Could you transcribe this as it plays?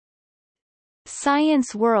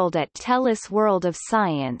Science World at Telus World of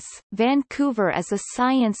Science, Vancouver is a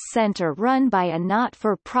science centre run by a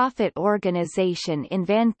not-for-profit organisation in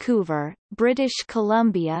Vancouver, British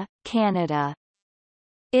Columbia, Canada.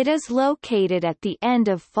 It is located at the end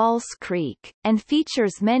of False Creek, and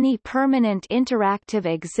features many permanent interactive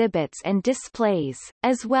exhibits and displays,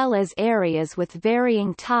 as well as areas with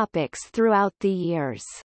varying topics throughout the years.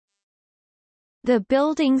 The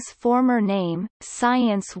building's former name,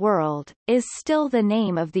 Science World, is still the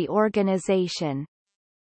name of the organization.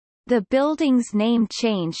 The building's name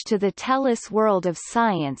change to the Telus World of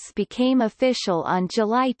Science became official on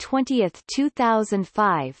July 20,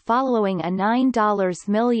 2005 following a $9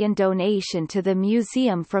 million donation to the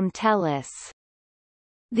museum from Telus.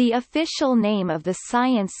 The official name of the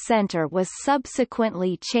Science Centre was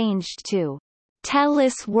subsequently changed to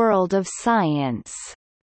Telus World of Science,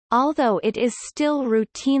 although it is still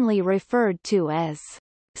routinely referred to as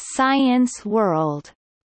Science World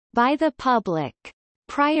by the public.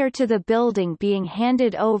 Prior to the building being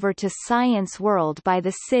handed over to Science World by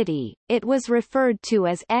the city, it was referred to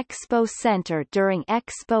as Expo Centre during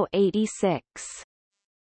Expo 86.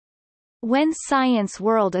 When Science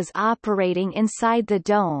World is operating inside the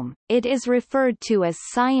dome, it is referred to as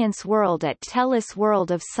Science World at Telus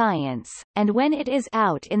World of Science, and when it is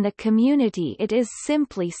out in the community it is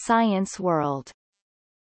simply Science World.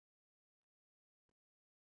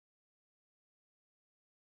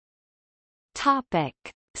 Topic: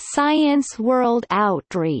 Science World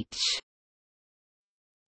Outreach.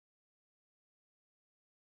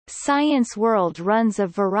 Science World runs a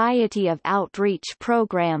variety of outreach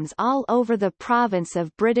programs all over the province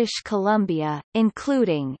of British Columbia,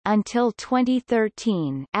 including until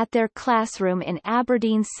 2013 at their classroom in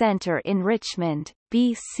Aberdeen Centre in Richmond,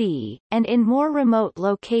 BC, and in more remote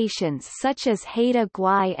locations such as Haida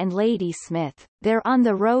Gwaii and Ladysmith. Their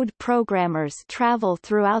on-the-road programmers travel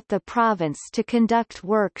throughout the province to conduct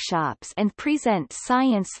workshops and present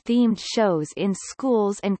science-themed shows in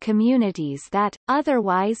schools and communities that,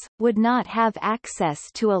 otherwise, would not have access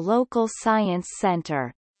to a local science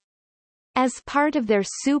centre. As part of their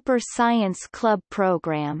Super Science Club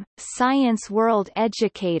program, Science World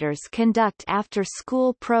educators conduct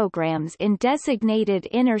after-school programs in designated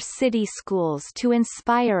inner-city schools to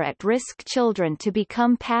inspire at-risk children to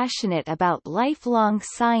become passionate about lifelong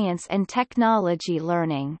science and technology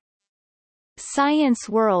learning. Science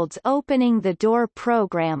World's Opening the Door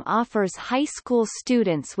program offers high school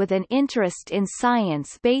students with an interest in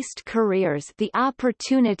science-based careers the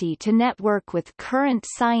opportunity to network with current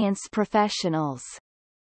science professionals.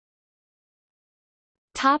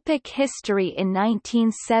 Topic: History. In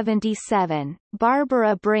 1977,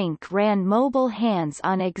 Barbara Brink ran mobile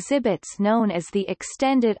hands-on exhibits known as the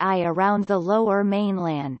Extended Eye around the Lower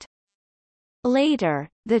Mainland. Later,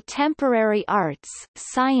 the Temporary Arts,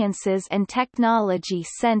 Sciences and Technology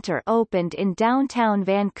Centre opened in downtown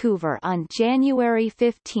Vancouver on January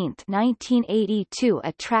 15, 1982,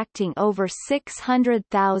 attracting over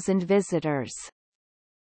 600,000 visitors.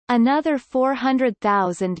 Another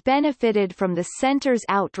 400,000 benefited from the centre's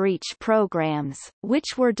outreach programs,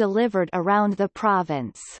 which were delivered around the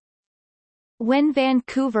province. When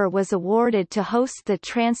Vancouver was awarded to host the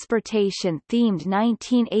transportation-themed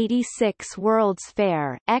 1986 World's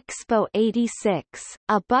Fair Expo 86,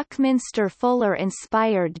 a Buckminster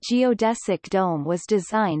Fuller-inspired geodesic dome was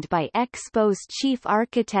designed by Expo's chief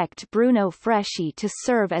architect Bruno Freschi to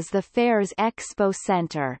serve as the fair's expo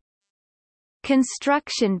center.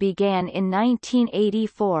 Construction began in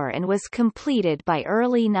 1984 and was completed by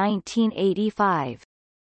early 1985.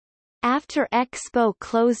 After Expo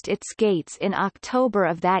closed its gates in October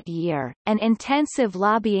of that year, an intensive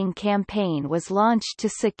lobbying campaign was launched to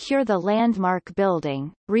secure the landmark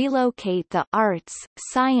building, relocate the Arts,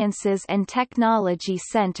 Sciences and Technology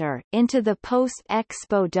Centre into the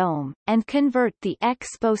post-Expo Dome, and convert the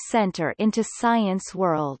Expo Centre into Science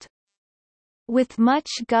World. With much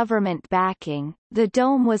government backing, the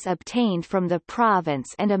dome was obtained from the province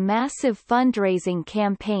and a massive fundraising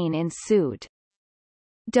campaign ensued.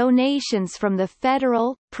 Donations from the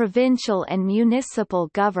federal, provincial and municipal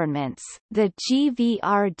governments, the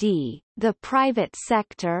GVRD, the private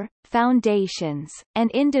sector, foundations, and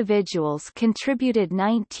individuals contributed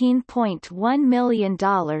 $19.1 million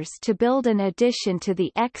to build an addition to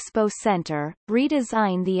the Expo Centre,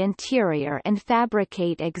 redesign the interior and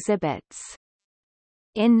fabricate exhibits.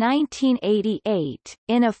 In 1988,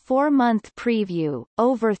 in a 4-month preview,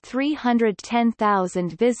 over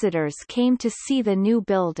 310,000 visitors came to see the new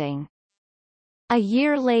building. A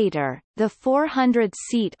year later, the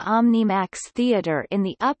 400-seat Omnimax Theatre in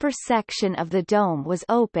the upper section of the dome was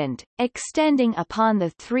opened, extending upon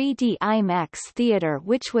the 3D IMAX Theatre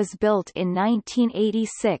which was built in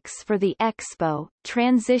 1986 for the Expo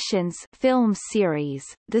Transitions film series.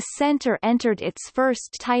 The center entered its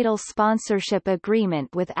first title sponsorship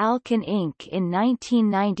agreement with Alcon Inc. in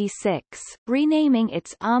 1996, renaming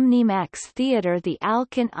its Omnimax Theatre the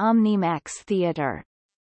Alcon Omnimax Theatre.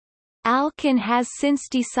 Alcon has since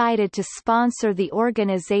decided to sponsor the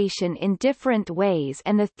organization in different ways,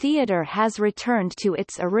 and the theatre has returned to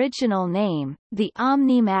its original name, the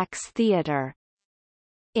Omnimax Theatre.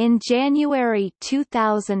 In January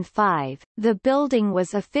 2005, the building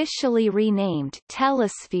was officially renamed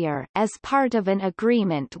Telesphere as part of an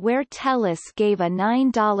agreement where Telus gave a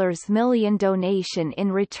 $9 million donation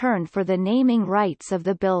in return for the naming rights of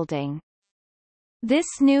the building. This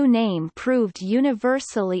new name proved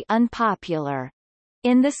universally unpopular.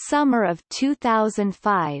 In the summer of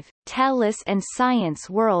 2005, Telus and Science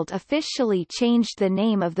World officially changed the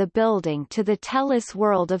name of the building to the Telus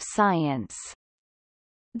World of Science.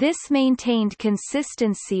 This maintained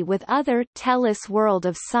consistency with other Telus World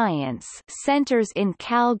of Science centers in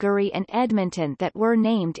Calgary and Edmonton that were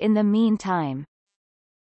named in the meantime.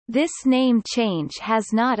 This name change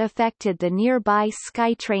has not affected the nearby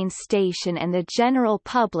SkyTrain station, and the general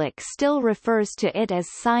public still refers to it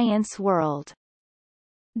as Science World.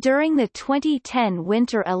 During the 2010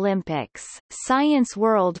 Winter Olympics, Science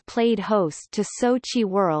World played host to Sochi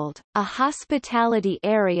World, a hospitality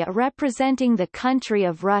area representing the country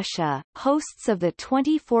of Russia, hosts of the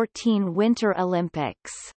 2014 Winter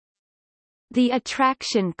Olympics. The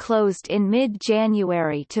attraction closed in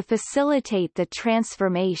mid-January to facilitate the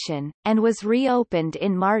transformation, and was reopened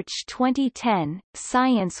in March 2010.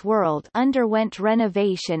 Science World underwent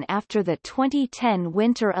renovation after the 2010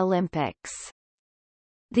 Winter Olympics.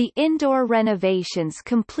 The indoor renovations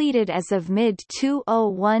completed as of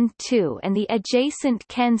mid-2012, and the adjacent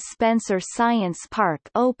Ken Spencer Science Park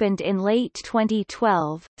opened in late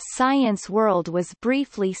 2012. Science World was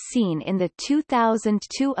briefly seen in the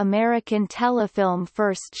 2002 American telefilm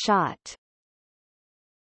First Shot.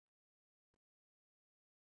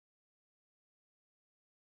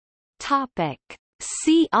 Topic.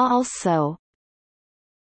 See also: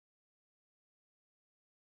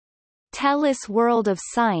 Telus World of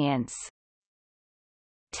Science,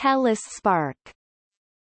 Telus Spark,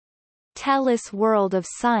 Telus World of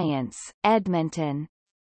Science, Edmonton.